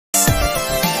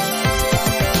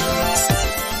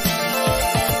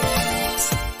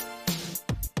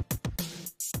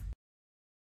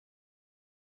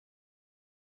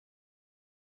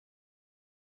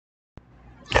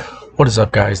What is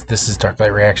up, guys? This is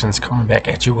Darklight Reactions coming back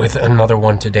at you with another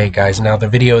one today, guys. Now, the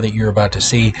video that you're about to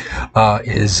see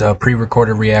is a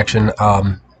pre-recorded reaction.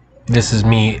 This is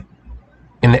me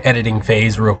in the editing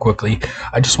phase real quickly.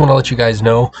 I just want to let you guys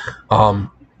know,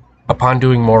 upon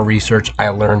doing more research, I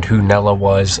learned who Nella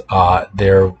was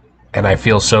and I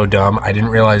feel so dumb. I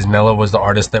didn't realize Nella was the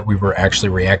artist that we were actually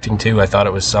reacting to. I thought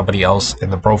it was somebody else in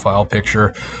the profile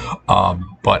picture.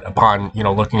 But upon,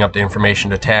 looking up the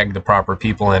information to tag the proper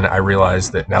people in, I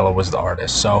realized that Nella was the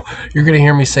artist. So you're going to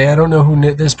hear me say, I don't know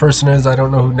who this person is. I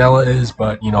don't know who Nella is,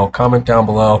 but, comment down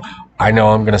below. I know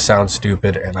I'm going to sound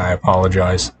stupid, and I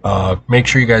apologize. Make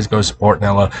sure you guys go support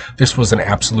Nella. This was an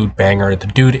absolute banger. The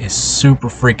dude is super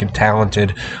freaking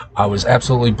talented. I was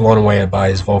absolutely blown away by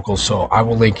his vocals, so I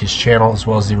will link his channel as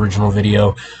well as the original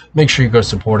video. Make sure you go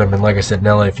support him. And like I said,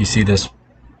 Nella, if you see this,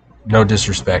 no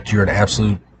disrespect, you're an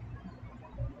absolute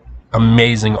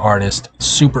amazing artist,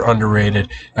 super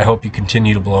underrated. I hope you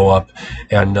continue to blow up.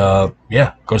 And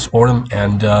yeah, go support him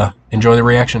and enjoy the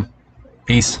reaction.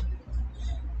 Peace.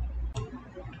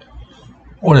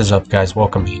 What is up, guys?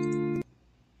 Welcome back.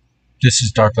 This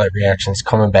is Darklight Reactions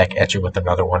coming back at you with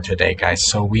another one today, guys.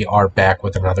 So we are back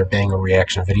with another banger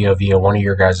reaction video via one of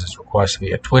your guys' requests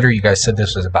via Twitter. You guys said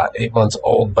this was about 8 months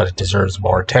old, but it deserves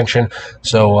more attention.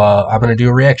 So I'm going to do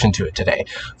a reaction to it today.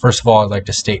 First of all, I'd like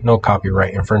to state no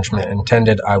copyright infringement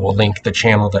intended. I will link the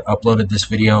channel that uploaded this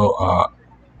video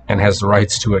and has the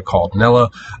rights to it, called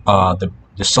Nella.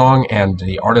 The song and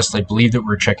the artist I believe that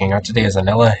we're checking out today is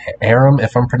Nella,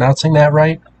 if I'm pronouncing that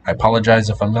right. I apologize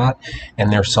if I'm not.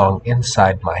 And their song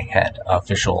Inside My Head,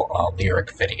 official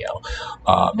lyric video.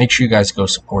 Make sure you guys go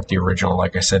support the original.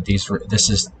 Like I said, this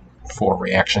is for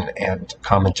reaction and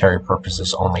commentary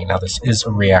purposes only. Now, this is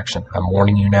a reaction. I'm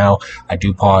warning you now. I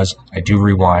do pause. I do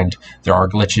rewind. There are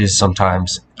glitches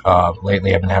sometimes.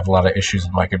 Lately, I've been having a lot of issues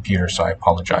with my computer, so I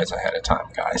apologize ahead of time,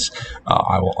 guys.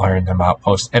 I will iron them out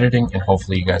post-editing, and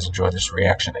hopefully you guys enjoy this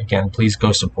reaction. Again, please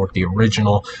go support the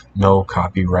original, no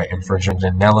copyright infringement.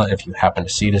 And Nella, if you happen to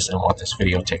see this and want this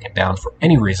video taken down for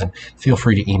any reason, feel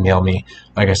free to email me.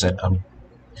 Like I said, I'm a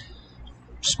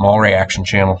small reaction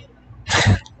channel.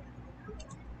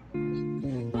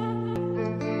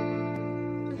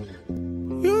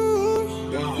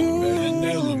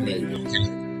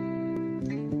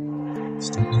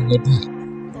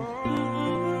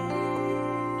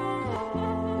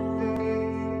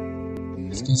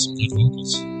 Let's get some good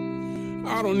wrinkles.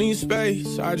 I don't need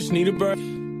space, I just need a break.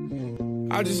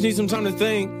 I just need some time to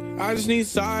think. I just need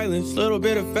silence, little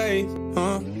bit of faith.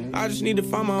 I just need to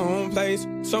find my own place,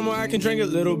 somewhere I can drink a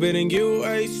little bit and get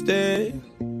wasted.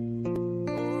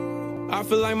 I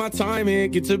feel like my time here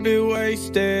gets a bit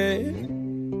wasted.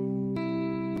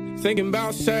 Thinking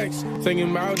about sex,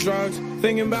 thinking about drugs,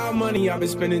 thinking about money, I've been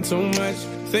spending too much.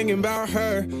 Thinking about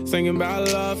her, thinking about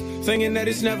love, thinking that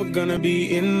it's never gonna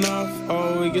be enough.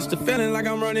 Oh, it gets to feeling like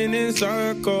I'm running in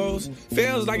circles.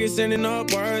 Feels like it's ending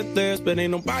up worthless, but ain't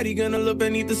nobody gonna look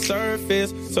beneath the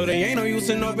surface. So they ain't no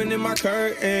use in opening my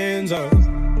curtains. Oh,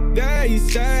 they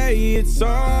say it's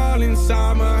all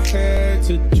inside my head.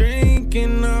 To drink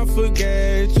and not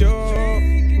forget you.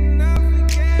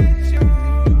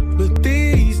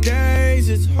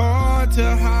 It's hard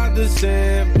to hide the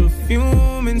scent,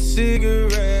 perfume and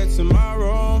cigarettes in my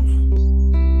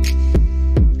room.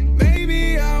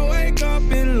 Maybe I'll wake up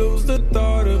and lose the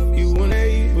thought of you and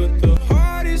me, but the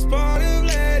hardest part of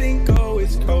letting go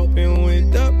is coping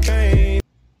with the pain.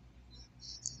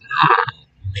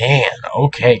 Man,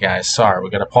 okay, guys, sorry, we're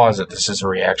gonna pause it. This is a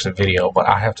reaction video, but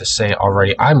I have to say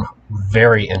already, I'm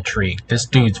very intrigued. This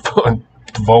dude's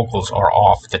vocals are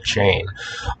off the chain.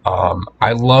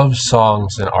 I love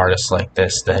songs and artists like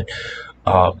this that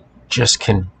just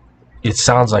can, it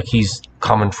sounds like he's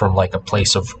coming from like a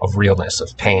place of realness,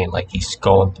 of pain, like he's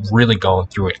really going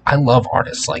through it. I love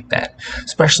artists like that,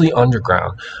 especially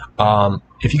underground.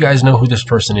 If you guys know who this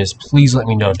person is, please let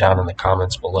me know down in the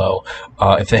comments below.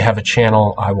 If they have a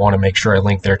channel, I want to make sure I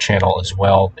link their channel as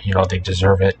well. They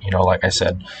deserve it. Like I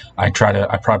said, I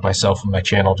pride myself in my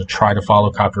channel to try to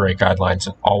follow copyright guidelines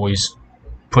and always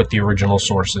put the original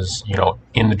sources,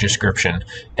 in the description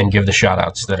and give the shout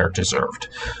outs that are deserved.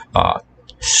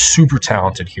 Super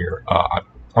talented here. I'm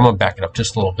gonna back it up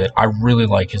just a little bit. I really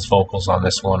like his vocals on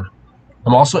this one.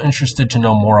 I'm also interested to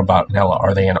know more about Nella.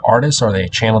 Are they an artist? Are they a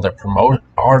channel that promote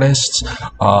artists?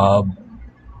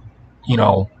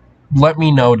 Let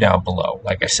me know down below,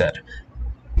 like I said.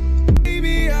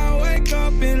 Maybe I'll wake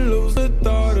up and lose the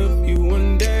thought of you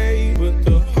one day, but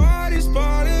the hardest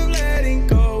part of letting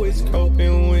go is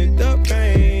coping with the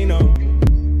pain. Oh,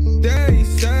 they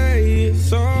say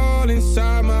it's all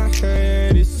inside my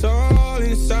head. It's all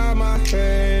inside my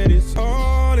head. It's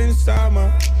inside my.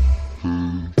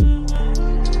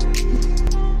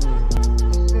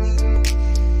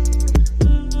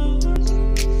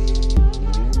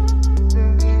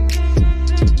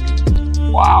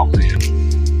 Wow, man.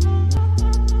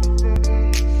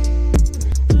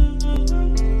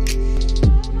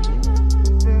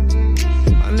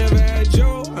 I never had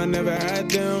you, I never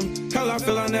had them. Hell, I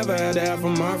feel I never had that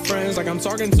from my friends. Like I'm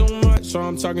talking too much, so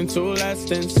I'm talking too less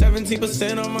than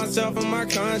 17% of myself and my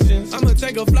conscience. I'ma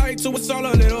take a flight to a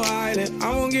solo little island.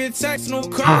 I won't get texts, no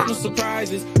calls, no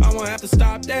surprises. I won't have to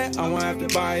stop that, I won't have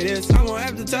to buy this. I won't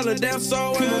have to tell a damn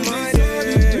soul in my mind.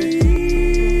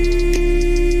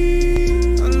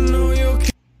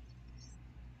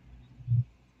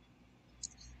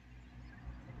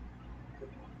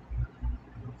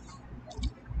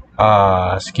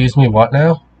 Excuse me, what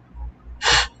now?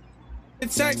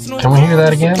 Can we hear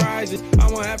that again? I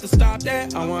won't have to stop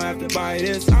that, I won't have to buy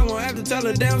this. I won't have to tell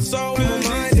a damn soul in my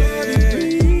mind.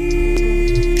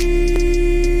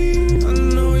 I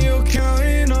know you're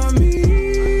counting on me.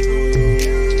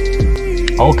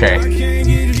 Okay. I can't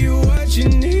give you what you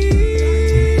need,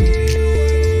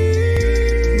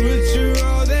 but you're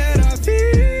all that I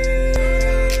feel.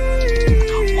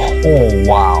 Oh,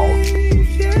 wow.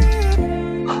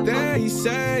 They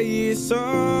say it's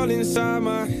all inside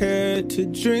my head. To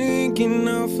drink and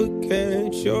I'll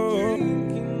forget you.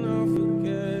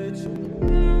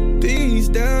 These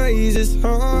days it's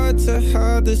hard to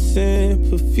hide the scent.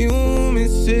 Perfume and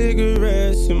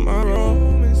cigarettes in my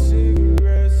room.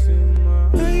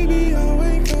 Maybe I'll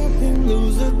wake up and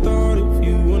lose the thought of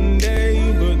you one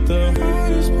day. But the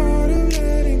hardest part of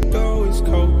letting go is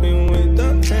coping with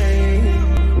the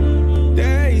pain.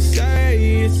 They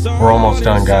say it's all. We're almost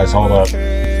done, guys. Hold up.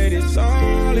 It's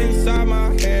all inside my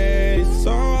head. It's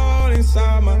all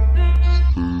inside my.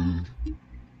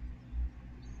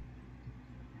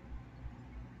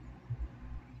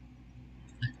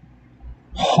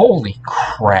 Holy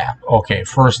crap. Okay,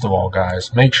 first of all,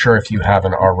 guys, make sure if you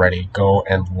haven't already, go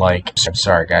and like. I'm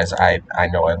sorry, guys. I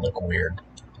know I look weird.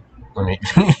 Let me.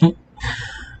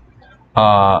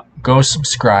 Go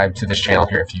subscribe to this channel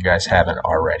here if you guys haven't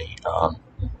already.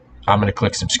 I'm going to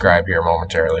click subscribe here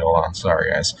momentarily. Hold on.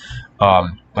 Sorry, guys.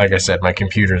 Like I said, my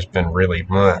computer's been really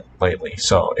lately.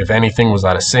 So if anything was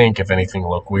out of sync, if anything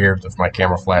looked weird, if my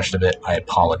camera flashed a bit, I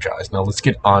apologize. Now let's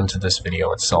get on to this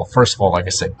video itself. First of all, like I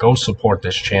said, go support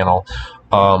this channel.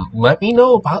 Let me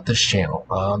know about this channel.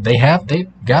 They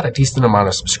got a decent amount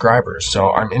of subscribers,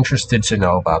 so I'm interested to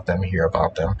know about them, hear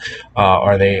about them.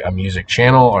 Are they a music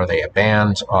channel? Are they a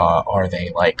band? Are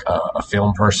they like a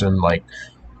film person? Like,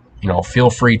 you know, feel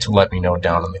free to let me know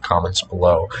down in the comments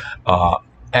below.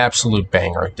 Absolute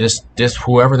banger. This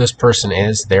whoever this person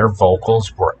is, their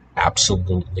vocals were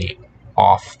absolutely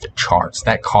off the charts.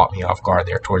 That caught me off guard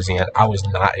there towards the end. I was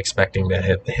not expecting to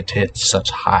hit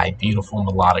such high, beautiful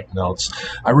melodic notes.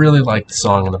 I really liked the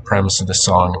song and the premise of the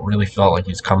song. It really felt like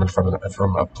he's coming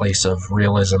from a place of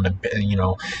realism and, you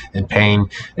know, and pain.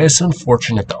 And it's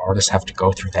unfortunate the artists have to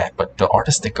go through that, but the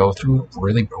artists that go through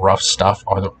really rough stuff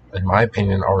are, in my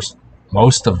opinion, are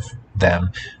most of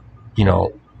them, you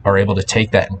know, are able to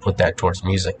take that and put that towards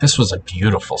music. This was a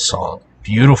beautiful song,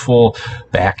 beautiful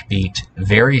backbeat,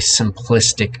 very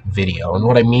simplistic video. And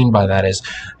what I mean by that is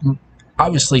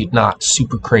obviously not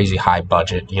super crazy high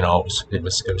budget. You know, it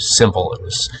was simple. It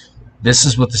was, this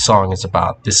is what the song is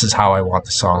about. This is how I want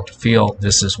the song to feel.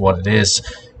 This is what it is.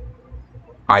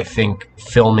 I think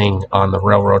filming on the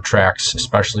railroad tracks,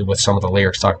 especially with some of the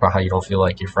lyrics talk about how you don't feel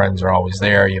like your friends are always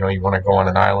there, you know, you want to go on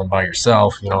an island by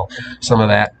yourself, you know, some of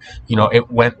that, you know, it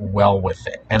went well with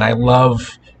it. And I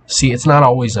love, see, it's not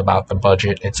always about the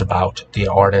budget, it's about the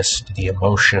artist, the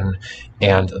emotion,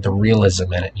 and the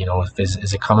realism in it. You know,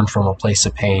 is it coming from a place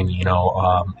of pain? You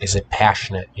know, is it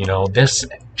passionate? You know, this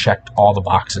checked all the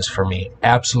boxes for me.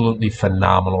 Absolutely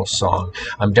phenomenal song.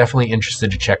 I'm definitely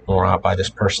interested to check more out by this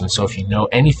person. So if you know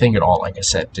anything at all, like I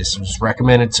said, this was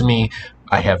recommended to me.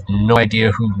 I have no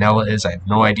idea who Nella is. I have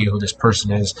no idea who this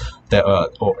person is.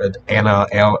 Nella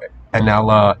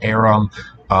Aram.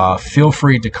 Feel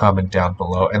free to comment down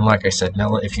below. And like I said,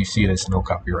 Nella, if you see this, no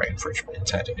copyright infringement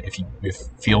intended.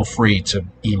 Feel free to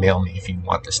email me if you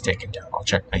want this taken down. I'll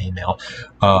check my email.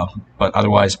 But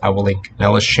otherwise, I will link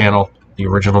Nella's channel, the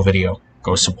original video.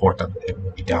 Go support them. It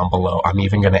will be down below. I'm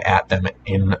even going to add them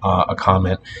in a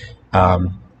comment.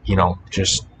 You know,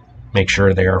 just make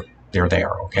sure they're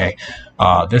there. Okay.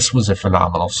 This was a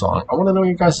phenomenal song. I want to know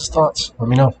your guys' thoughts. Let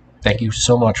me know. Thank you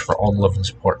so much for all the love and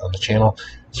support on the channel.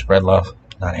 Spread love,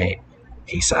 not hate.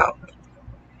 Peace out.